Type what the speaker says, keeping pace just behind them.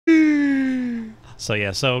So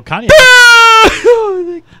yeah, so Kanye.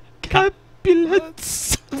 The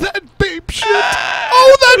Capulets. That babe shit.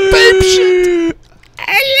 Oh, that babe shit.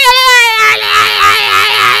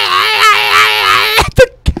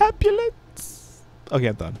 The Capulets. Okay,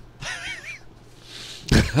 I'm done.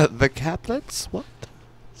 The Caplets? What?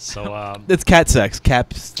 So It's cat sex.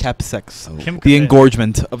 Cap sex. Oh. The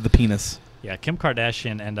engorgement of the penis. Yeah, Kim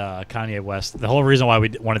Kardashian and Kanye West. The whole reason why we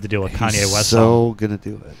wanted to do a Kanye West so song. gonna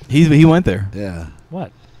do it. He went there. Yeah.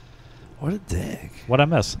 What? What a dick. What'd I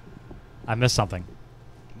miss? I missed something.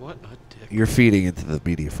 What a dick. You're feeding into the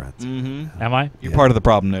media friends. Mm-hmm. Am I? You're part of the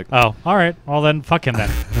problem, Nick. Oh, all right. Well, then fuck him then.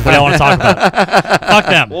 I don't want to talk about it. Fuck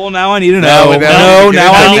them. Well, now I need to No, know. no,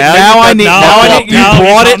 Now I need. You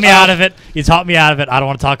brought talked it me out of it. You talked me out of it. I don't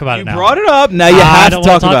want to talk about You it now. brought it up. Now you I have to don't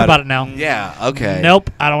want talk to talk about it now. Yeah. Okay. Nope.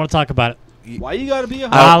 I don't want to talk about it. Why you gotta be a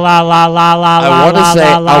La la la la la I la want to la say.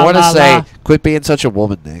 la la I want to la say. la. Quit being such a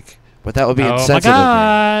woman, Nick. But that would be Oh my insensitive.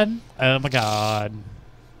 god. Oh my god.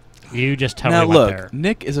 You just totally Now went look, there.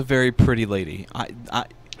 Nick is a very pretty lady.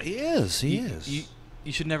 He is. He is.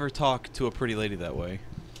 You should never talk to a pretty lady that way.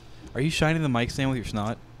 Are you shining the mic stand with your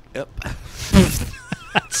snot? Yep.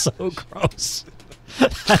 That's so gross.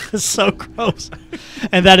 That is so gross.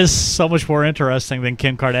 And that is so much more interesting than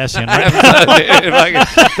Kim Kardashian. Right?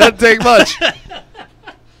 Doesn't take much.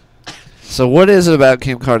 So what is it about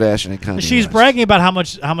Kim Kardashian and Kanye She's West? bragging about how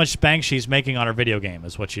much spank she's making on her video game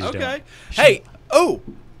is what she's doing. Okay. Hey. Oh.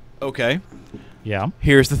 Okay. Yeah.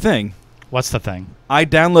 Here's the thing. What's the thing? I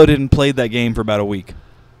downloaded and played that game for about a week.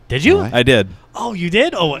 Did you? Why? I did. Oh, you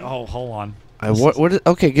did? Oh, hold on.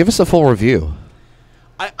 Okay, give us a full review.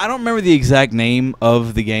 I don't remember the exact name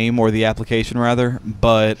of the game or the application rather,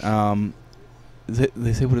 but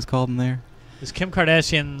they say what it's called in there. Is Kim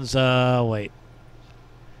Kardashian's wait.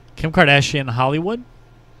 Kim Kardashian Hollywood?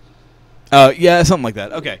 Yeah, something like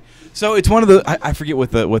that. Okay, so it's one of the I forget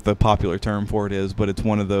what the popular term for it is, but it's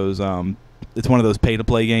one of those pay to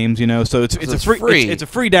play games, you know. So it's a free. It's a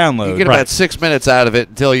free download. You get about 6 minutes out of it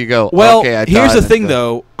until you go. Well, okay, here's the thing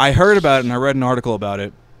though. I heard about it and I read an article about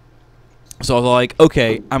it. So I was like,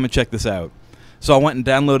 okay, I'm gonna check this out. So I went and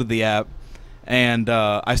downloaded the app, and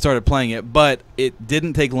I started playing it. But it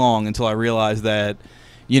didn't take long until I realized that,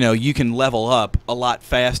 you know, you can level up a lot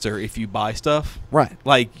faster if you buy stuff. Right.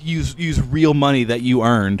 Like use real money that you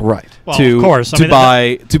earned. Right. Well, to of course. I to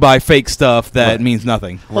mean, buy fake stuff that Right. means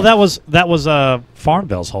nothing. Well, that was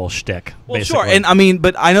Farmville's whole shtick. Well, basically. sure, and I mean,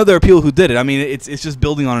 but I know there are people who did it. I mean, it's just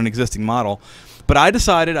building on an existing model. But I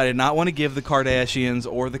decided I did not want to give the Kardashians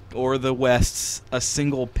or the Wests a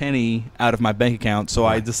single penny out of my bank account. So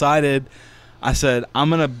I decided, I said, I'm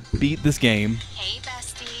gonna beat this game. Hey,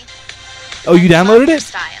 bestie. Oh, you downloaded it?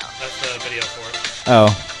 Style. That's the video for it.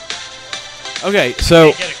 Oh. Okay,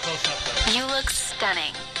 so Get it close enough though. You look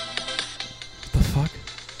stunning. what the fuck?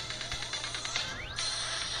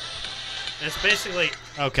 It's basically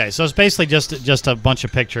okay. So it's basically just a bunch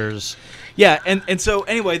of pictures. Yeah, and so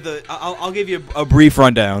anyway, I'll give you a brief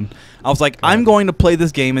rundown. I was like, I'm going to play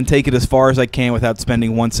this game and take it as far as I can without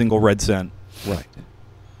spending one single red cent. Right.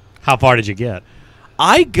 How far did you get?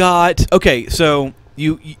 I got okay. So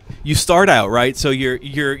you start out right. So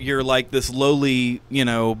you're like this lowly, you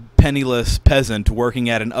know, penniless peasant working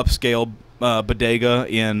at an upscale bodega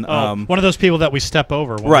in one of those people that we step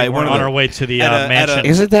over when right, we're on our way to the at a- mansion.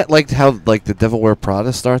 Isn't that like how like the Devil Wear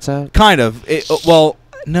Prada starts out? kind of. Well,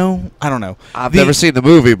 no, I don't know. I've never seen the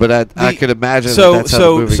movie, but I could imagine that's how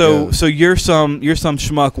the movie goes. So you're some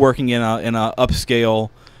schmuck working in a upscale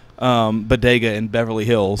bodega in Beverly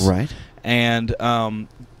Hills, Right. And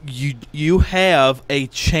you have a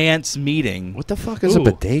chance meeting. What the fuck is a Ooh.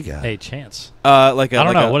 bodega? Hey, chance. Like I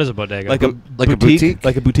don't know. What is a bodega? like a boutique?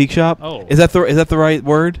 like a boutique shop. Oh. Is that the right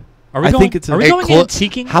word? Are we I going, think it's are we a going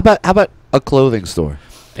antiquing? How about a clothing store?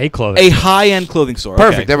 A clothing. A high-end clothing store.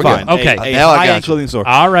 Perfect, Okay, there we go. fine. Okay. A Now I got high-end you. clothing store.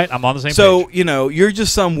 All right, I'm on the same So page. you know you're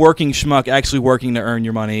just some working schmuck actually working to earn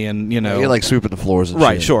your money, and you know You're like sweeping the floors and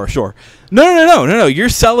right, shit. sure. No. You're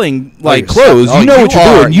selling like you're clothes. selling- You know you what you're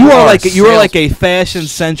are- doing. you You are are like a fashion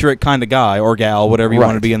centric kind of guy or gal, whatever you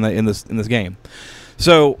want to Right. be in this game.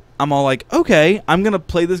 So I'm all like, okay, I'm gonna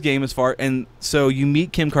play this game as far. And so you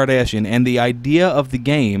meet Kim Kardashian, and the idea of the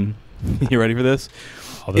game, you ready for this?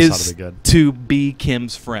 Oh, this ought Is to be good. to be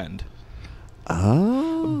Kim's friend.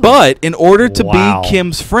 Oh. But in order to Wow. be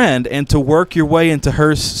Kim's friend and to work your way into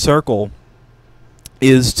her circle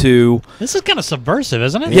is to This is kind of subversive,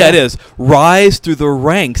 isn't it? yeah, it is rise through the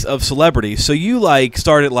ranks of celebrities. So you like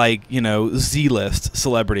started like, you know, Z-list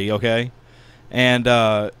celebrity, okay? And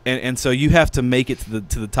so you have to make it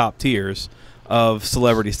to the top tiers of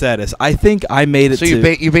celebrity status. I think I made it So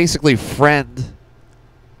to you basically friend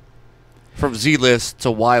from Z list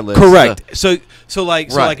to Y list. Correct. So it's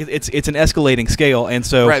an escalating scale, and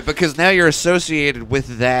so right, because now you're associated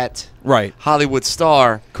with that right Hollywood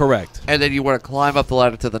star. Correct. And then you want to climb up the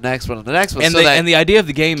ladder to the next one and the next one. And and the idea of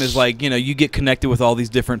the game is like, you get connected with all these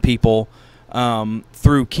different people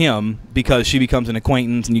through Kim, because she becomes an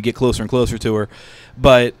acquaintance and you get closer and closer to her.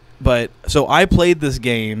 But so I played this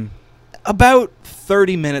game about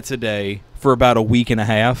 30 minutes a day for about a week and a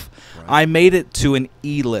half. Right. I made it to an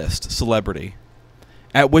E-list celebrity,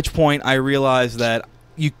 at which point I realized that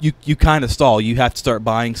you kind of stall. You have to start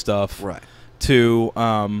buying stuff to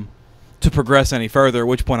progress any further, at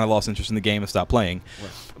which point I lost interest in the game and stopped playing.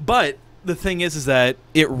 Right. But the thing is that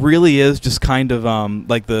it really is just kind of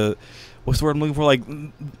like what's the word I'm looking for? Like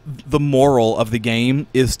the moral of the game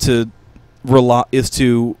is to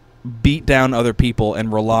beat down other people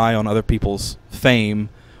and rely on other people's fame,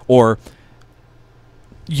 or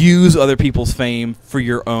use other people's fame for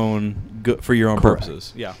your own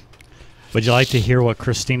purposes. Yeah. Would you like to hear what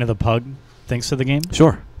Christina the Pug thinks of the game?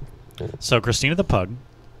 Sure. So Christina the Pug,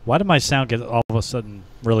 why did my sound get all of a sudden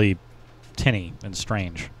really tinny and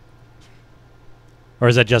strange? Or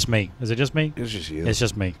is that just me? Is it just me? It's just you. It's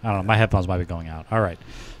just me. I don't know. My headphones might be going out. All right.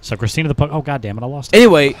 So Christina the Pug. Oh, God damn it. I lost it.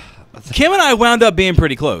 Anyway, Kim and I wound up being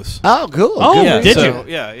pretty close. Oh, cool. Oh, yeah, did you?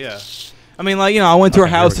 Yeah. I mean, like, I went to her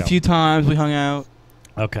house a few times. We hung out.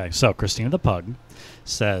 Okay. So Christina the Pug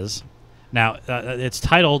says, now, it's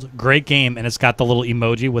titled Great Game, and it's got the little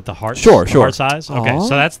emoji with the heart. Sure. Heart size. Okay. Aww.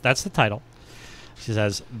 So that's the title. She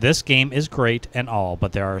says, this game is great and all,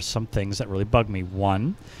 but there are some things that really bug me.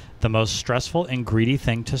 One, the most stressful and greedy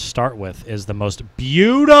thing to start with is the most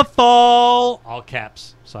beautiful, all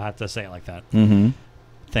caps, so I have to say it like that,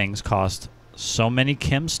 things cost so many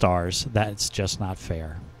Kim stars that it's just not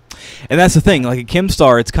fair. And that's the thing, like a Kim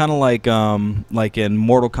star, it's kind of like in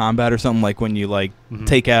Mortal Kombat or something, like when you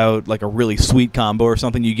take out like a really sweet combo or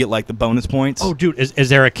something, you get like the bonus points. Oh, dude, is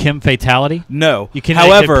there a Kim fatality? No. You can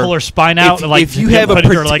however pull her spine out. If you have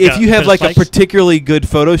a particularly good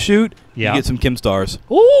photo shoot, you get some Kim stars.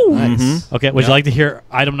 Ooh, nice. Okay, would you like to hear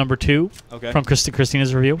item number 2 from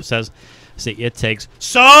Christina's review? It says, see, it takes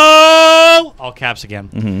so, all caps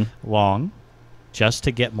again, long, just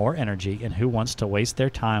to get more energy, and who wants to waste their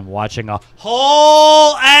time watching a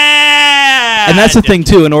whole ad? And that's the thing,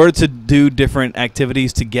 too. In order to do different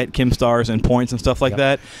activities to get Kim stars and points and stuff like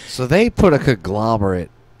that. So they put a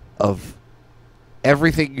conglomerate of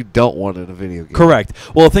everything you don't want in a video game. Correct.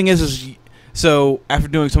 Well, the thing is so after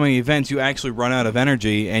doing so many events, you actually run out of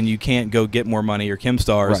energy, and you can't go get more money or Kim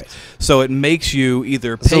stars. Right. So it makes you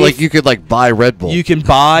either pay. So like you could like buy Red Bull. You can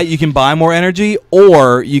buy more energy,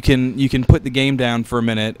 or you can put the game down for a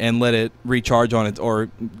minute and let it recharge on it, or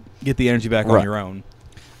get the energy back on your own.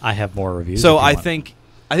 I have more reviews. So I think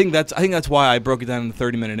that's why I broke it down into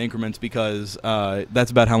 30-minute increments, because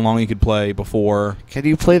that's about how long you could play before. Can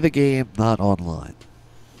you play the game not online?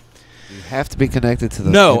 You have to be connected to the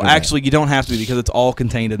No, internet. actually, you don't have to, because it's all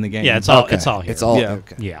contained in the game. Yeah, it's all here. It's all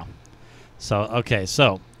okay. Yeah.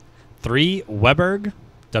 So 3 Weberg,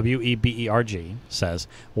 Weberg, says,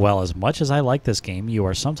 well, as much as I like this game, you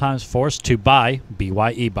are sometimes forced to buy,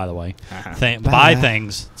 BYE, by the way, buy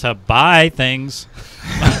things. Bye.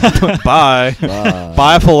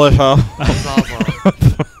 Bye, Felicia.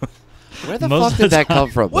 Where the fuck did that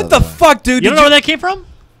come from? What the fuck, dude? You don't know where that came from?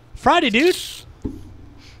 Friday, dude.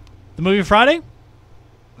 The movie Friday?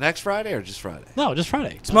 Next Friday or just Friday? No, just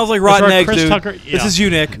Friday. Smells like rotten eggs, Chris dude. Tucker, This is you,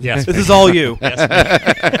 Nick. Yes, this is all you. Yes,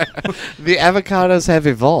 the avocados have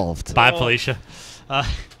evolved. Bye, Felicia.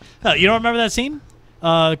 You don't remember that scene?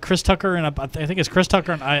 Chris Tucker and I think it's Chris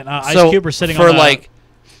Tucker and Ice Cube are sitting for on like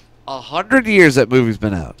 100 years. That movie's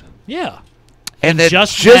been out. Yeah, and then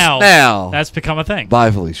just now that's become a thing. Bye,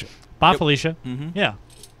 Felicia. Bye, Felicia. Yeah.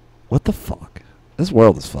 What the fuck? This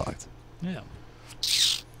world is fucked. Yeah.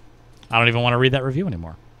 I don't even want to read that review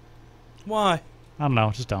anymore. Why? I don't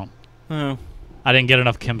know. Just don't. Oh. I didn't get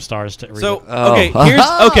enough Kim stars to read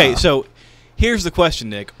it. So here's the question,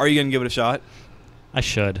 Nick. Are you going to give it a shot? I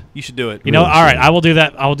should. You should do it. You know, all right. I will do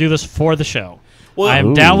that. I will do this for the show. Well, I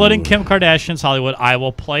am downloading Kim Kardashian's Hollywood. I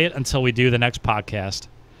will play it until we do the next podcast.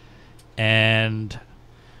 And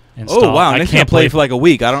install. Oh, wow. Nick's going to play it for like a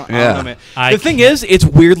week. I don't know, man. The thing is, it's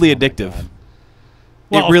weirdly addictive.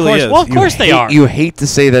 Well, it really is. Well, of course they are. You hate to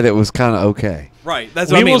say that it was kind of okay. Right.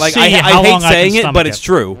 That's what I mean. Like, I hate saying it, but it's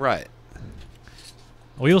true. Right.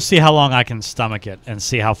 We will see how long I can stomach it and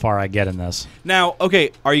see how far I get in this. Now,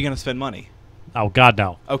 okay, are you going to spend money? Oh, God,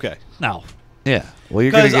 no. Okay. No. Yeah. Well,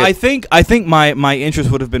 you're going to I think my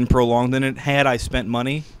interest would have been prolonged in it had I spent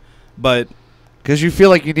money, but Because you feel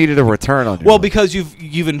like you needed a return on your Well, money. because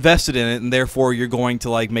you've invested in it, and therefore you're going to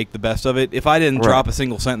like make the best of it. If I didn't Right. drop a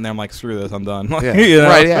single cent in there, I'm like, screw this, I'm done. Yeah. You know?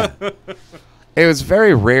 Right, yeah. It was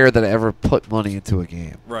very rare that I ever put money into a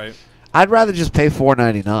game. Right. I'd rather just pay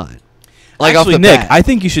 $4.99. Like Actually, off the Nick, bat. I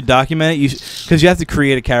think you should document it. Because you have to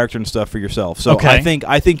create a character and stuff for yourself. So Okay.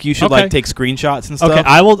 I think you should Okay. like take screenshots and stuff. Okay,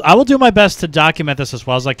 I will do my best to document this as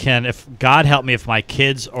well as I can. If God help me, if my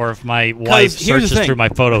kids or if my wife here's the searches thing. through my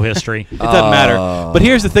photo history. It doesn't matter. Oh. But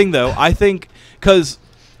here's the thing, though. I think because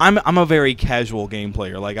I'm a very casual game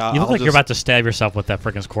player. Like You look like you're about to stab yourself with that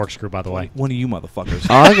freaking corkscrew, by the way. One of you motherfuckers.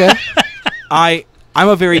 Oh, okay. I'm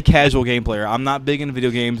a very casual game player. I'm not big into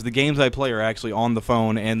video games. The games I play are actually on the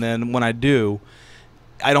phone, and then when I do,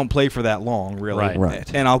 I don't play for that long, really. Right.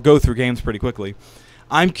 And I'll go through games pretty quickly.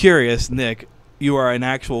 I'm curious, Nick. You are an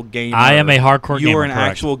actual gamer. I am a hardcore You gamer, are an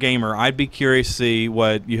correct. actual gamer. I'd be curious to see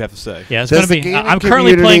what you have to say. Yeah, it's Does going to the be. gaming I'm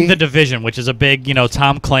currently playing community- The Division, which is a big,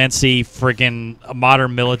 Tom Clancy freaking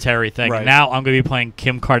modern military thing. Right. And now I'm going to be playing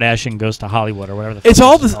Kim Kardashian Goes to Hollywood or whatever the fuck It's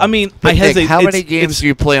all this is this. I called. mean, But I Nick, hesitate. how It's- many games it's- do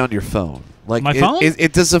you play on your phone? Like, My phone?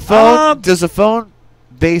 Does a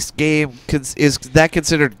phone-based game is that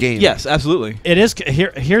considered gaming? Yes, absolutely. It is.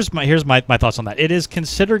 Here's my thoughts on that. It is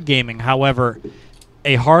considered gaming. However,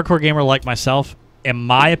 a hardcore gamer like myself, in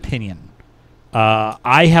my opinion,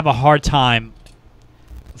 I have a hard time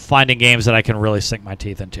finding games that I can really sink my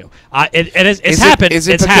teeth into. It's happened. Is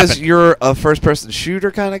it it's because happened. you're a first-person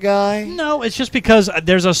shooter kind of guy? No, it's just because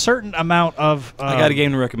there's a certain amount of. I got a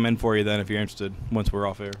game to recommend for you then, if you're interested. Once we're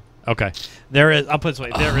off air. Okay, there is. I'll put it this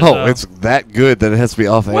way. There is. Oh, it's that good that it has to be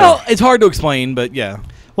off air. Well, it's hard to explain, but yeah.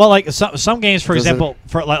 Well, like some games, for Does example,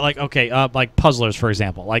 for like puzzlers, for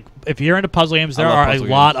example. Like if you're into puzzle games, I there love are a puzzle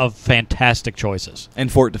lot of fantastic choices. And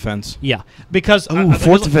Fort Defense. Yeah, because Ooh,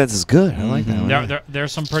 Fort Defense is good. I like that Mhm. one.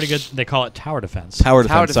 there's some pretty good. They call it tower defense. Tower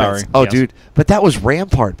Tower Defense, sorry. Oh, Yes. dude, but that was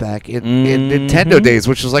Rampart back in Mhm. Nintendo days,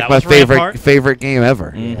 which was like That my was Rampart. favorite game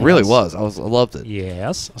ever. Mhm. It really Yes. was. I loved it.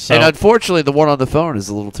 Yes. So And unfortunately, the one on the phone is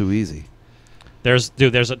a little too easy. there's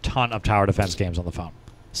a ton of tower defense games on the phone.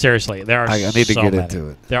 Seriously, there are. I need to so get many. into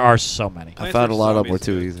it. There are so many. I Plants found a vs. lot of them were Zombies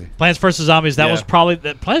too is easy. Plants vs Zombies. That Yeah. was probably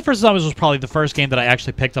Plants vs Zombies was probably the first game that I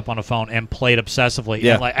actually picked up on a phone and played obsessively.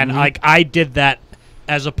 Yeah. And I did that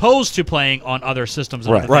as opposed to playing on other systems.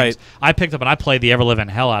 And Right. other things. I picked up and I played the ever living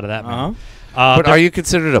hell out of that. Uh-huh. Man. But there- are you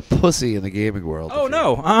considered a pussy in the gaming world? Oh, if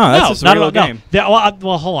no. you- That's just a not real at all, game. No.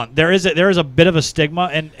 Well, hold on. There is a bit of a stigma,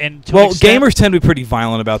 and to Well, an extent, gamers tend to be pretty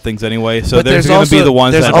violent about things anyway, so But there's there's going to be also- the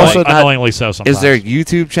ones there's that also like, not- annoyingly so. Sometimes Is there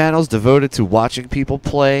YouTube channels devoted to watching people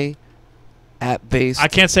play app-based? I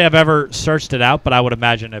can't say I've ever searched it out, but I would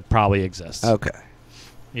imagine it probably exists. Okay.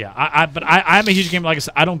 Yeah, I'm a huge gamer. Like I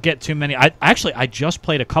said, I don't get too many. I just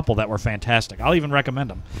played a couple that were fantastic. I'll even recommend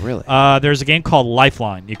them. Really? There's a game called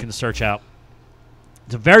Lifeline you can search out.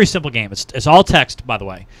 It's a very simple game. It's all text, by the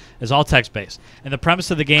way. It's all text based, and the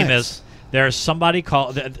premise of the game Nice. is there's somebody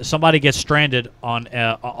gets stranded on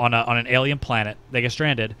an alien planet. They get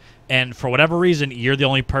stranded, and for whatever reason, you're the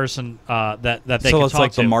only person that they so can it's talk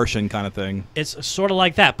like to. the Martian kind of thing. It's sort of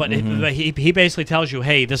like that, but he basically tells you,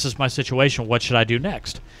 "Hey, this is my situation. What should I do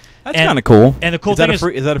next?" That's And- kind of cool. and the cool is that thing a is-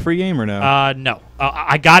 free, is that a free game or no? No,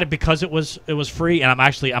 I got it because it was free, and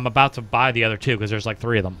I'm about to buy the other two because there's like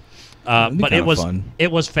 3 of them. That'd be But kinda fun.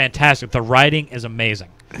 it was fantastic. The writing is amazing,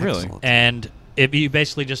 Really? Excellent. and you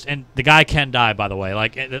basically and the guy can die, by the way.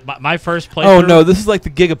 Like my first playthrough. Oh no, this is like the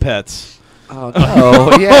Gigapets. Oh,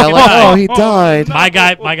 no. Yeah, he died. My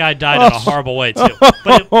guy died in a horrible way too,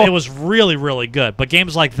 but it was really really good. But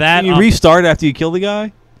games like that, Can you restart after you kill the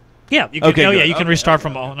guy? yeah, you can, Okay, good. you can Okay, restart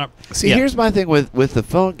okay, from. See, yeah. here's my thing with the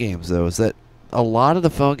phone games, though, is that a lot of the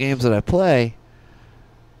phone games that I play,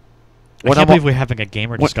 I when can't I'm believe on- we're having a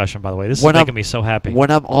gamer discussion. By the way, this is when I'm- making me so happy.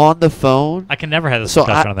 when I'm on the phone, I can never have this so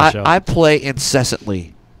discussion on that show. I play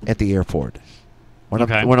incessantly at the airport. When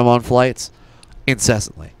Okay. I'm on flights,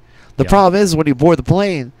 incessantly. The Yeah. problem is when you board the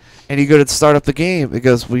plane and you go to start up the game, it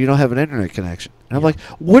goes, well, you don't have an internet connection. And I'm Yeah. like,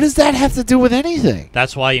 what does that have to do with anything?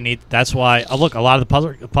 That's why you need. That's why. Look, a lot of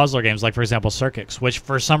the puzzler games, like for example, Circuits, which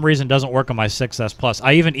for some reason doesn't work on my 6S Plus.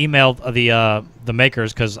 I even emailed the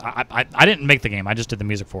makers because I didn't make the game. I just did the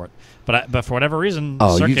music for it. But for whatever reason,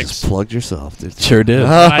 Oh, you Circuits. just plugged yourself, did you? Sure did.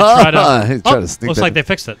 when I tried to, He tried to sneak looks that like in. they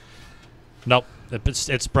fixed it. Nope,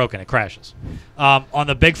 it's broken. It crashes. On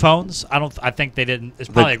the big phones, I think they didn't. It's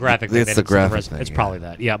probably a graphic thing. it's They the didn't see the graphic res- thing, It's yeah. probably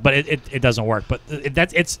that. Yeah, but it doesn't work. But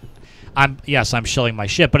I'm shilling my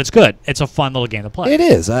shit, but it's good. It's a fun little game to play. It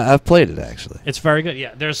is. I've played it, actually. It's very good. Yeah,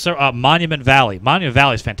 there's Monument Valley. Monument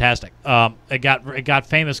Valley is fantastic. It got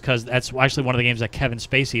famous because that's actually one of the games that Kevin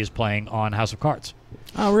Spacey is playing on House of Cards.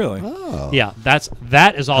 Oh, really? Oh. Yeah,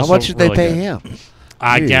 that is also How much did they really pay good. him?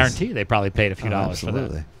 I Jeez. guarantee they probably paid a few Oh, dollars for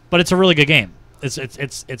absolutely. that. But it's a really good game.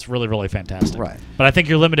 It's really, really fantastic. Right. But I think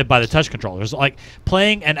you're limited by the touch controllers. Like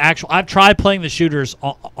playing an actual, I've tried playing the shooters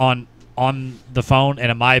on the phone,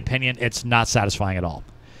 and in my opinion, it's not satisfying at all.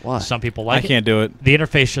 Why? Some people I like can't do it. The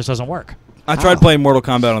interface just doesn't work. I tried playing Mortal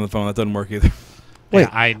Kombat on the phone. That doesn't work either. Wait.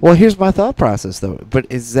 Yeah, Well, here's my thought process, though. But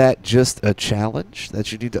is that just a challenge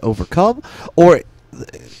that you need to overcome, or it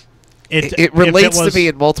if relates was- to me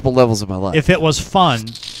in multiple levels of my life? If it was fun,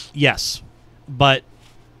 yes, but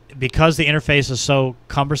because the interface is so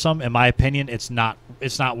cumbersome, in my opinion, it's not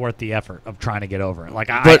worth the effort of trying to get over it. Like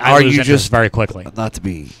But I are lose you interest just very quickly. not to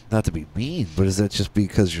be mean, but is that just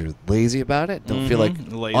because you're lazy about it? Don't feel like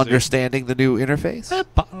Lazy. understanding the new interface?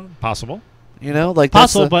 Possible, You know, like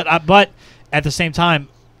that's possible, the- but at the same time,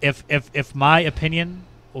 if my opinion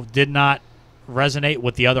did not resonate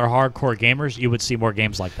with the other hardcore gamers, you would see more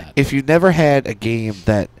games like that. if you never had a game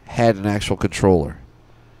that had an actual controller,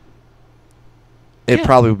 it Yeah.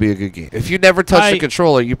 probably would be a good game. If you never touched the I-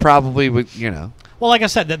 controller, you probably would, you know. Well, like I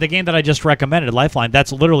said, the game that I just recommended, Lifeline,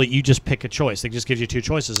 that's literally you just pick a choice. It just gives you two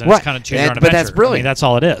choices, and Right. it's kind of choose your And- own but that's adventure. I brilliant. mean, that's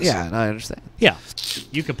all it is. Yeah, and I understand. Yeah.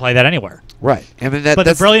 You can play that anywhere. Right. I mean, that, But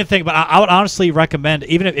the that's brilliant thing, I would honestly recommend,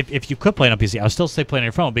 even if you could play it on PC, I would still say play it on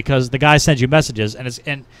your phone, because the guy sends you messages,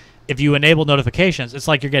 and if you enable notifications, it's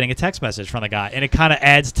like you're getting a text message from the guy, and it kind of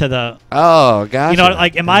adds to the. Oh, gotcha. You know,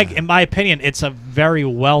 like in my opinion, it's a very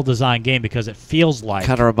well designed game because it feels like.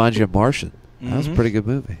 kind of reminds you of Martian. That was a Mhm. pretty good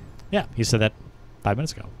movie. Yeah, he said that 5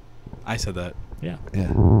 minutes ago. I said that. Yeah,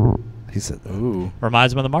 Yeah. He said that. Ooh.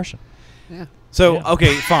 reminds him of The Martian. Yeah. So, Yeah.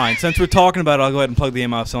 okay, fine. Since we're talking about it, I'll go ahead and plug the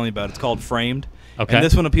game I was telling you about. It's called Framed. Okay. And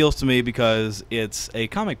this one appeals to me because it's a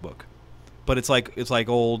comic book. But it's like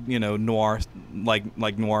old, noir,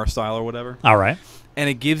 like noir style or whatever. All right. And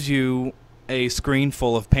it gives you a screen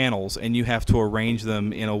full of panels, and you have to arrange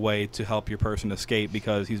them in a way to help your person escape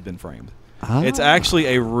because he's been framed. Ah. It's actually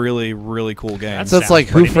a really, really cool game. That's- So it's sounds like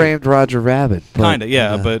Who pretty neat. Framed Roger Rabbit? but, Kind of,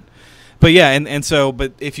 yeah, but yeah, and so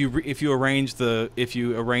if you arrange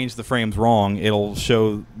the frames wrong, it'll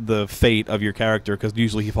show the fate of your character, because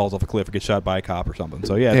usually he falls off a cliff or gets shot by a cop or something.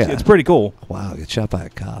 So yeah, Yeah. it's pretty cool. Wow, get shot by a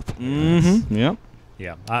cop. Mm-hmm. Yep.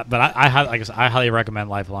 Yeah, but like I said, I highly recommend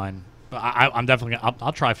Lifeline. I'm definitely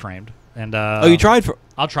I'll try Framed. And Oh, you tried for?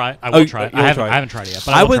 I'll try it. I Oh, will you- try it. you'll I try it. haven't tried it yet,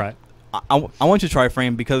 but I will try it. I want you to try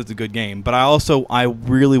Frame because it's a good game, but I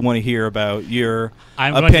really want to hear about your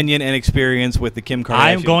I'm going opinion and experience with the Kim Kardashian.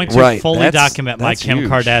 I'm going game. to Right, fully that's- document my that's Kim huge.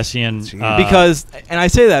 Kardashian. That's huge. Because, and I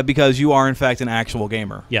say that because you are in fact an actual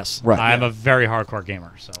gamer. yes, Right. I'm Yeah. a very hardcore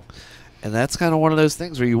gamer. So And that's kind of one of those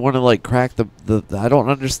things where you want to like crack the I don't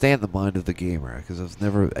understand the mind of the gamer because I was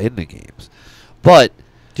never in the games. But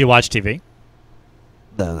do you watch TV?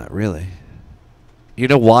 no, not really. You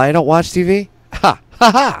know why I don't watch TV? Ha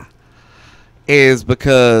ha ha! Is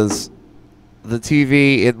because the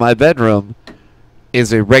TV in my bedroom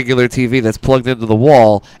is a regular TV that's plugged into the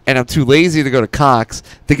wall, and I'm too lazy to go to Cox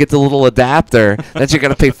to get the little adapter that you're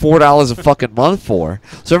gonna pay $4 a fucking month for.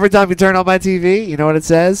 So every time you turn on my TV, you know what it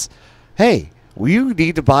says? Hey, well, you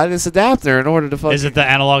need to buy this adapter in order to fucking. Is it the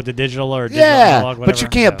analog to digital or digital Yeah, analog? but you Whatever?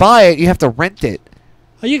 can't Yeah. buy it. You have to rent it.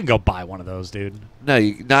 Oh, you can go buy one of those, dude. No,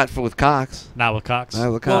 not with Cox. Not with Cox.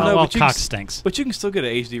 Not with Well, Cox. no, well, but you Cox can- stinks. But you can still get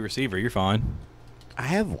an HD receiver. You're fine. I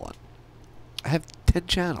have one. I have 10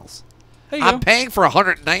 channels. There you I'm go. paying for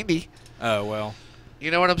 190. Oh well.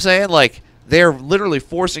 You know what I'm saying? Like they're literally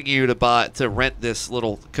forcing you to rent this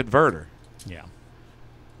little converter. Yeah.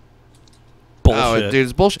 Bullshit. Oh, dude,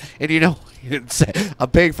 it's bullshit. And you know, I'm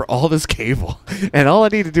paying for all this cable, and all I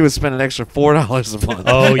need to do is spend an extra $4 a month.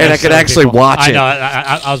 Oh, and yes, I can some actually people- watch I it. know.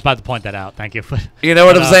 I was about to point that out. Thank you. You know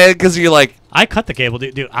what But, I'm saying? Because you're like, I cut the cable,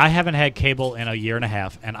 dude. I haven't had cable in a year and a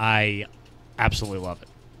half, and I absolutely love it.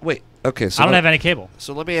 wait, okay, so I don't have any cable.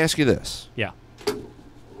 So let me ask you this: Yeah.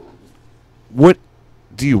 what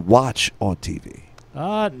do you watch on TV?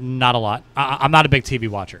 Not a lot. I'm not a big TV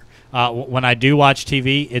watcher. When I do watch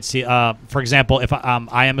TV, it's for example, if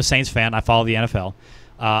I am a Saints fan, I follow the NFL.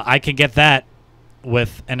 I can get that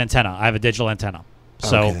with an antenna. I have a digital antenna,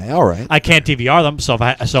 so Okay, all right. I can't DVR them. So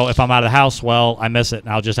if I'm out of the house, well, I miss it,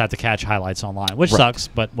 and I'll just have to catch highlights online, which Right. sucks,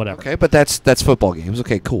 but whatever. Okay, but that's football games.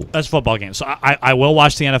 Okay, cool. That's football games. So I will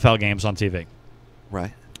watch the NFL games on TV.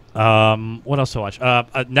 Right. What else do I watch?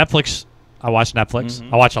 Netflix. I watch Netflix.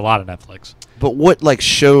 Mhm. I watch a lot of Netflix. But what like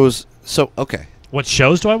shows? So okay, What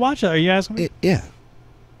shows do I watch? Are you asking me? yeah.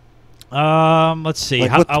 Let's see. Like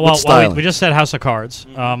How, what well, styling? we just said House of Cards.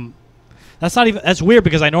 That's not even. That's weird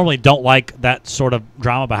because I normally don't like that sort of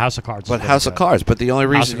drama. But House of Cards. But House of Cards. But the only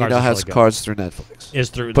reason you know Cards is House really of good. Cards through Netflix is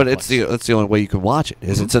through. But Netflix. that's the only way you can watch it.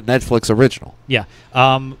 It's a Netflix original. Yeah.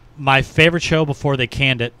 My favorite show before they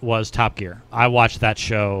canned it was Top Gear. I watched that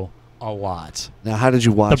show a lot. Now, how did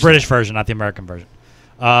you watch The British that? version, not the American version.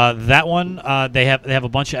 That one, they have a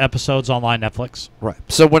bunch of episodes online Netflix. Right.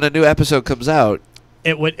 So when a new episode comes out,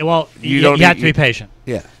 It would you don't have to need- be patient.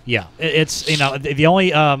 yeah. Yeah, it's the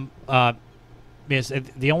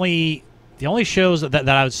only the only shows that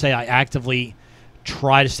I would say I actively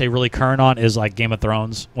try to stay really current on is like Game of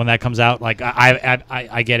Thrones when that comes out. Like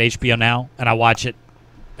I get HBO now and I watch it,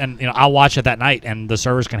 and I'll watch it that night and the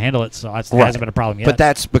servers can handle it, so it hasn't been a problem yet. But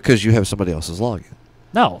that's because you have somebody else's login.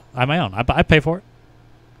 no, I'm my own. I pay for it.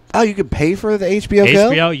 Oh, you can pay for the HBO Go?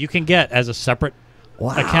 HBO you can get as a separate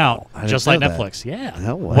Wow. account, I didn't just like know that. Netflix. Yeah.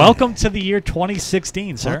 No way. Welcome to the year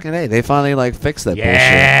 2016, sir. Fucking A. They finally like fixed that bullshit.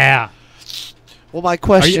 Yeah. Well, my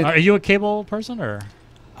question. Are you a cable person or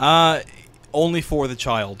Only for the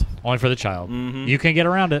child. only for the child? Mhm. You can get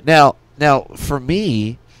around it. Now, for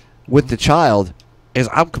me, with the child, is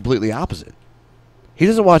I'm completely opposite. He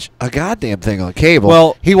doesn't watch a goddamn thing on cable.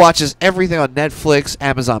 Well- he watches everything on Netflix,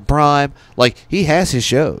 Amazon Prime. Like, he has his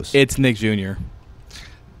shows. It's Nick Jr.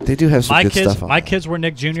 They do have some My good kids, stuff on my there. kids were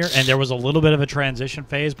Nick Jr. and there was a little bit of a transition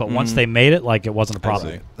phase, but once Mhm. they made it, like it wasn't a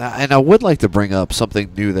problem. see. And I would like to bring up something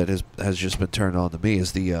new that has just been turned on to me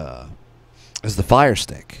is the Fire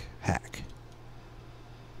Stick hack.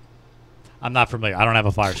 I'm not familiar. I don't have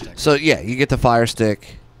a Fire Stick. So yeah, you get the Fire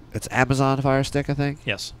Stick. It's Amazon Fire Stick, I think.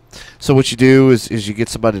 Yes. So what you do is you get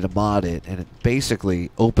somebody to mod it, and it basically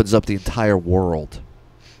opens up the entire world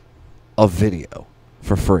of video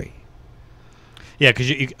for free. Yeah, because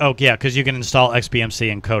you can install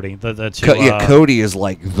XBMC and Kodi. The two. Cody is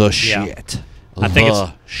like the yeah. shit. I think The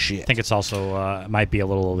it's- shit. I think it's also might be a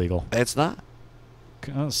little illegal. It's not.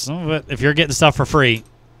 Some of it, if you're getting stuff for free,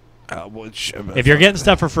 if you're getting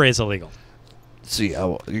stuff for free, it's illegal. see,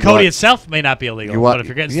 Kodi itself may not be illegal, but if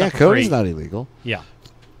you're getting stuff for Cody's free, not illegal. yeah.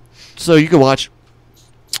 So you can watch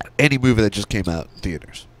any movie that just came out in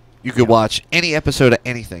theaters. You could watch any episode of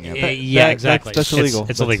anything. Yeah, ever. yeah, exactly. That's It's- illegal.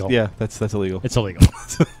 it's That's- illegal. Yeah, that's illegal. It's illegal.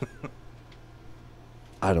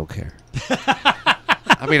 I don't care.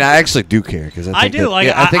 I mean, I actually do care because I I think do. that- Like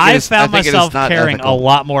yeah, I think it I is- found I think it is myself not caring ethical. a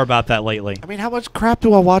lot more about that lately. I mean, how much crap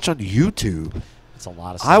do I watch on YouTube? It's a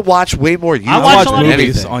lot of stuff. I watch way more YouTube I watch a lot than of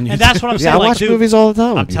movies anything. on YouTube. And that's what I'm saying. Yeah, I like, watch dude, movies all the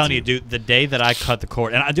time. I'm on telling YouTube. you, dude. The day that I cut the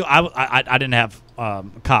cord, and I didn't have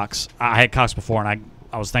Cox. I had Cox before, and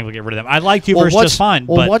I was thankful to get rid of them. I liked Uverse just fine,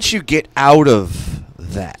 Well, but once you get out of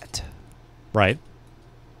that, right.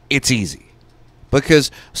 it's easy.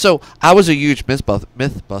 Because I was a huge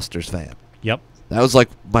Mythbusters fan. Yep. That was like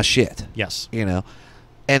my shit, Yes. you know.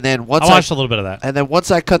 And then once I watched a little bit of that. and then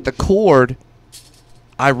once I cut the cord,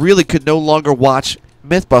 I really could no longer watch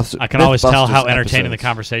Mythbusters. I can always tell how Mythbusters entertaining the episodes.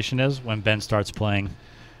 conversation is when Ben starts playing.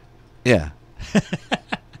 Yeah.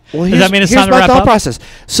 Well, Does that mean it's here's time to my wrap thought up? process.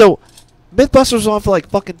 So, Mythbusters was on for like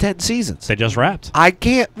fucking 10 seasons. They just wrapped. I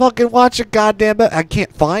can't fucking watch a goddamn. I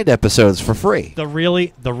can't find episodes for free. The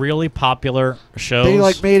really popular shows. They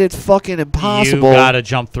like made it fucking impossible. You gotta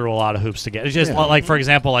jump through a lot of hoops to get. It's just Yeah. like, for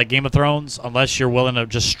example, like Game of Thrones. Unless you're willing to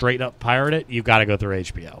just straight up pirate it, you gotta go through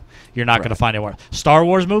HBO. You're not gonna Right. find it anywhere. Star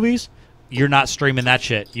Wars movies, you're not streaming that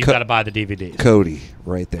shit. You Co- gotta buy the DVDs. Cody,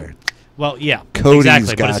 right there. Well, yeah, Cody's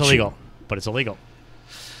exactly, but it's got you. illegal. But it's illegal.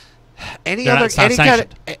 Any They're not- other, it's not any kind of,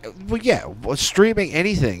 sanctioned. well, yeah, well, streaming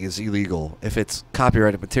anything is illegal if it's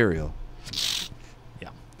copyrighted material. Yeah.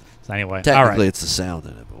 So anyway, Technically, all right, it's the sound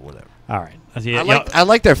in it, but whatever. all right. Yeah, I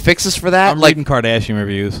like their fixes for that. I'm like, reading Kardashian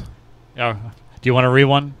reviews. do you want to read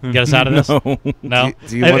one? Get us out of this? No. No.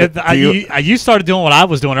 Do you wanna- You started doing what I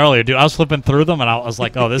was doing earlier, dude. I was flipping through them, and I was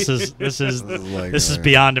like, "Oh, this is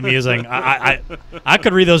beyond amusing." I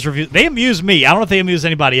could read those reviews. They amuse me. I don't know if they amuse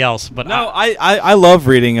anybody else, but No, I love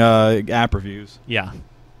reading app reviews. yeah.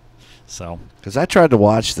 So Because I tried to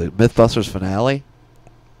watch the MythBusters finale,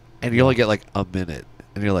 and you only get like a minute,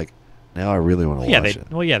 and you're like, now I really want to yeah, watch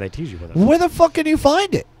they tease you with it. it. Where the fuck can you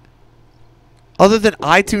find it? Other than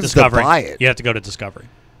iTunes Discovery. to buy it. You have to go to Discovery.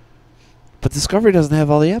 But Discovery doesn't have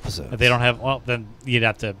all the episodes. If they don't have, well, then you'd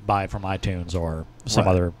have to buy it from iTunes or some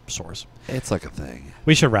Right. other source. It's like a thing.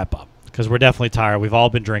 We should wrap up because we're definitely tired. We've all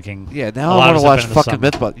been drinking. Yeah, A now lot I of want to us watch have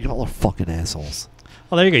been fucking in the MythBusters. You all are fucking assholes.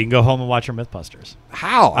 Well, there you go. You can go home and watch your MythBusters.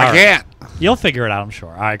 How? All I right. can't. You'll figure it out, I'm sure.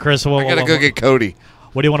 All right, Chris. I gotta go get Cody.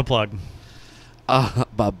 What do you want to plug?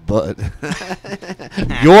 My butt.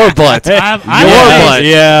 Your butt. I'm- Your butt.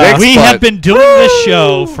 Yeah. Nick's We butt. have been doing this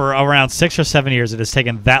show for around 6 or 7 years. It has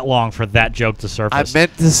taken that long for that joke to I surface.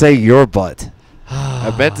 meant to say your butt. I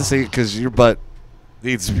I meant to say because your butt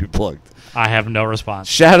needs to be plugged. I have no response.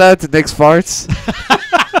 Shout out to Nick's Farts.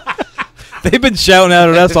 They've been shouting out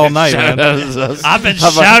at us all night, Shout man. out to us. I've been How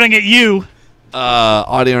about, shouting at you.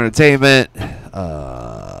 audio entertainment.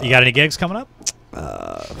 You got any gigs coming up?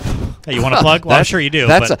 Hey, you want to plug? Well, I'm sure you do.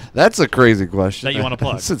 But That's a crazy question. That you wanna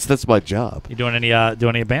plug. Since that's my job. you doing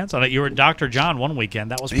any bands on it? You were Dr. John one weekend.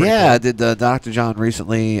 That was pretty Yeah, cool. I did Dr. John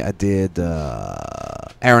recently. I did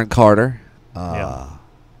Aaron Carter, Yeah.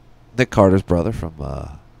 Nick Carter's brother from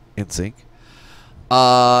NSYNC.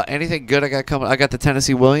 Anything good I got coming? I got the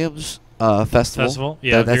Tennessee Williams Festival.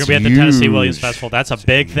 Yeah, you're that's gonna be at the Tennessee huge. Williams Festival. That's a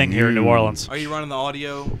big thing here in New Orleans. Are you running the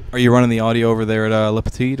audio? Are you running the audio over there at Le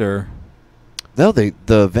Petit or? No,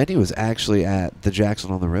 the venue was actually at the Jackson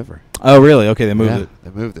on the River. Oh, really? Okay, they moved it. They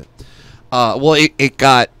moved it. Well, it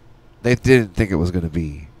got. They didn't think it was going to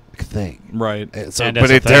be a thing, Right. So, And but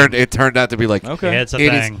it's a thing. it turned out to be like Okay. Yeah, it's a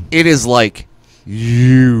it is thing. it is like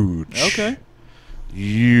huge. Okay.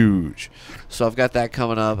 Huge. So I've got that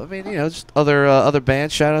coming up. I mean, just other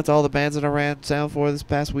bands. Shout out to all the bands that I ran sound for this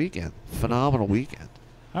past weekend. Phenomenal weekend.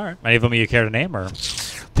 All right. Any of them you care to name or?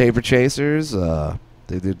 Paper Chasers.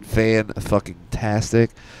 They did fan-fucking-tastic.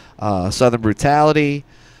 Southern Brutality.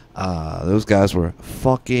 Those guys were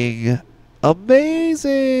fucking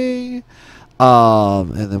amazing.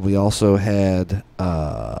 And then we also had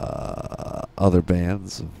other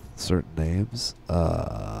bands of certain names.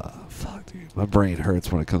 Fuck, dude. My brain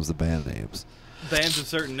hurts when it comes to band names. Bands of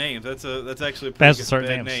certain names. That's actually a pretty Bands good of certain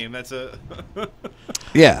band names. name. That's a.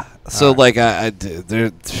 Yeah. So, All like, I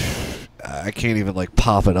can't even, like,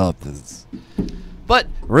 pop it up. But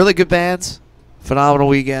really good bands. Phenomenal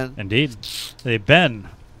weekend. Indeed. Hey, Ben,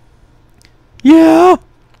 Yeah.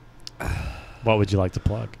 what would you like to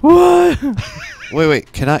plug? What?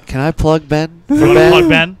 Wait. Can I plug Ben? You want to plug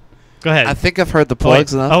Ben? Go ahead. I think I've heard the Oh, wait.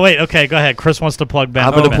 plugs enough. Oh, wait. Okay, go ahead. Chris wants to plug Ben.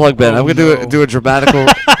 I'm going to Ben. plug Ben. I'm going to no. do a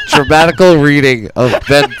dramatical reading of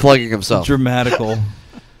Ben plugging himself. Dramatical.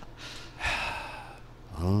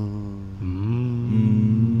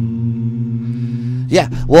 Yeah,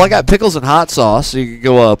 well, I got pickles and hot sauce, so you can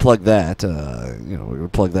go plug that. We're going to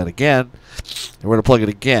plug that again. And we're going to plug it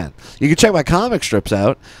again. You can check my comic strips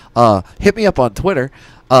out. Hit me up on Twitter.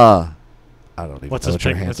 I don't even What's know his what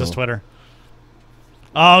your pic- What's his handle- Twitter?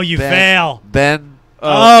 Oh, you Ben- fail. Ben.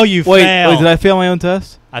 Oh, you wait, failed. Wait, did I fail my own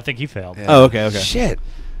test? I think he failed. Yeah. Oh, okay. Shit.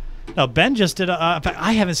 No, Ben just did a. In fact,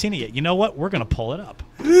 I haven't seen it yet. You know what? We're going to pull it up.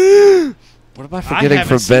 What am I forgetting haven't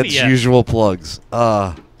from seen it Ben's yet. usual plugs?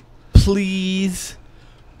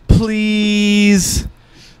 Please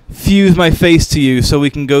fuse my face to you so we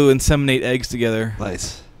can go inseminate eggs together.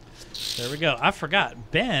 Nice. There we go. I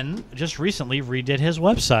forgot. Ben just recently redid his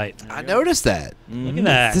website. I noticed that. Look at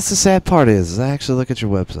that. This is the sad part is I actually look at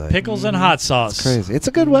your website. Pickles and hot sauce. It's crazy. It's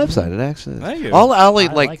a good website. It actually is. Thank you. I only I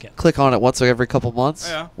like like it. click on it once every couple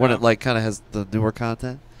months when Yeah. it like kind of has the newer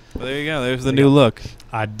content. Well, there you go. There's the There you new go. look.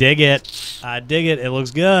 I dig it. I dig it. It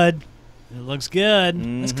looks good. It looks good.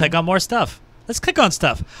 Let's Mhm. click on more stuff. Let's click on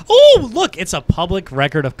stuff. Oh, look. It's a public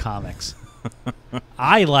record of comics.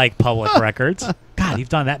 I like public records. God, you've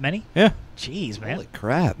done that many? Yeah. Jeez, man. Holy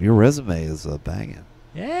crap! Your resume is banging.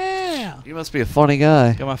 Yeah. You must be a funny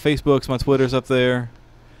guy. Got my Facebooks, my Twitters up there.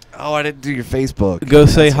 Oh, I didn't do your Facebook. Go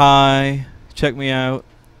say That's- hi. Check me out.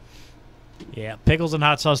 Yeah.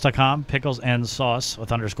 Picklesandhotsauce.com. Pickles and sauce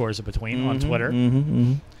with underscores in between on Twitter.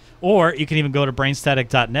 Mm-hmm. Or you can even go to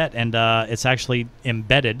brainstatic.net and it's actually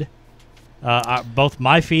embedded. Both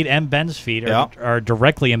my feed and Ben's feed are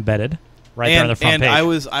directly embedded right there on the front and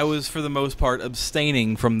page. I was for the most part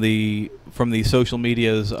abstaining from the social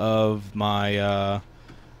medias of my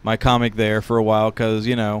my comic there for a while because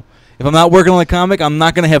if I'm not working on the comic, I'm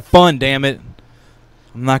not gonna have fun. Damn it,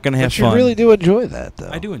 I'm not gonna have But fun. you really do enjoy that, though.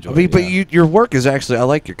 I do enjoy I mean, it, but yeah. your work is actually. I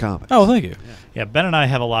like your comics. Oh, thank you. Yeah, Ben and I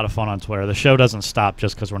have a lot of fun on Twitter. The show doesn't stop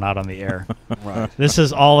just because we're not on the air. Right. This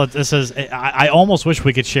is all. This is. I almost wish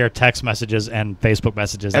we could share text messages and Facebook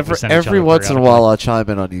messages. that we send each Every other once in a periodically. while, I'll chime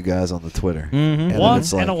in on you guys on the Twitter. Mm-hmm. And then Once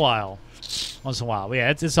it's like- in a while. Once in a while. Yeah,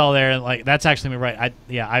 it's all there. And like that's actually me right.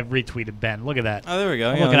 I retweeted Ben. Look at that. Oh, there we go.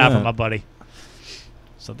 I'm Yeah, looking out yeah. for my buddy.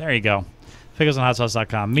 So there you go.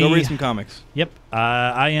 Picklesandhotsauce.com. Go read some comics. Yep.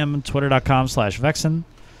 I am twitter.com/Vexen.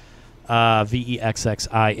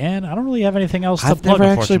 VEXXIN. I don't really have anything else to I've plug,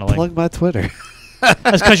 never actually unfortunately. plugged my Twitter.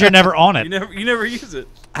 That's because you're never on it. You never use it.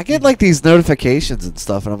 I get like these notifications and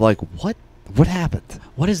stuff, and I'm like, what? What happened?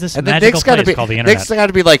 What is this And then magical Nick's got to place be called the internet? Nick's got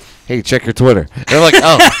to be like, hey, check your Twitter. They're like,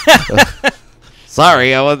 oh,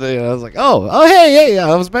 sorry, I was like, oh, hey,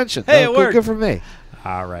 I was mentioned. Hey, oh, it good, worked. good for me.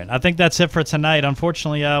 All right. I think that's it for tonight.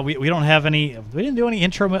 Unfortunately, we don't have any. We didn't do any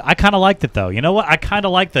intro. I kind of liked it though. You know what? I kind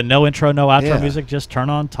of like the no intro, no outro Yeah. music. Just turn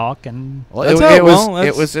on, talk, and Well, That's it, how- it was well,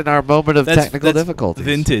 that's- it was in our moment of technical difficulties.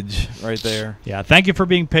 Vintage right there. yeah. Thank you for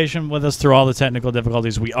being patient with us through all the technical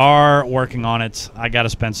difficulties. We are working on it. I got to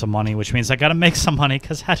spend some money, which means I got to make some money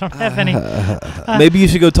because I don't have any. Maybe you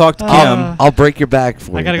should go talk to Kim. I'll break your back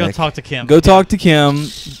for you. I got to go Nick. talk to Kim. Go talk to Kim.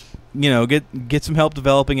 You know, get some help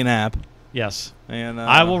developing an app. Yes. And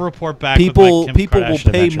I will report back. People with my Kim people will Kardashian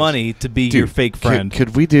pay adventures. money to be Dude, your fake friend.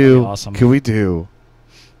 Could we do? awesome. Could we do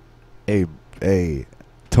a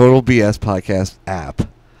Total BS podcast app?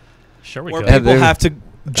 Sure, we Where could. And people there- have to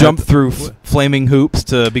jump through flaming hoops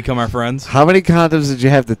to become our friends. How many condoms did you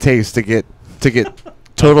have to taste to get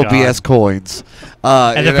Total God. BS coins?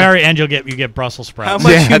 At you the know? very end, you get Brussels sprouts. How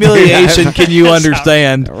much Yeah, humiliation can you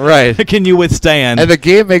understand? Right. Can you withstand? And the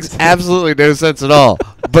game makes absolutely no sense at all,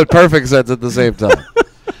 but perfect sense at the same time.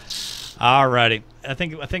 Alrighty. I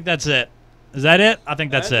think that's it. Is that it? I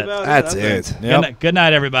think that's it. about That's I think. it. Yep. Good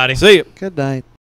night, everybody. See you. Good night.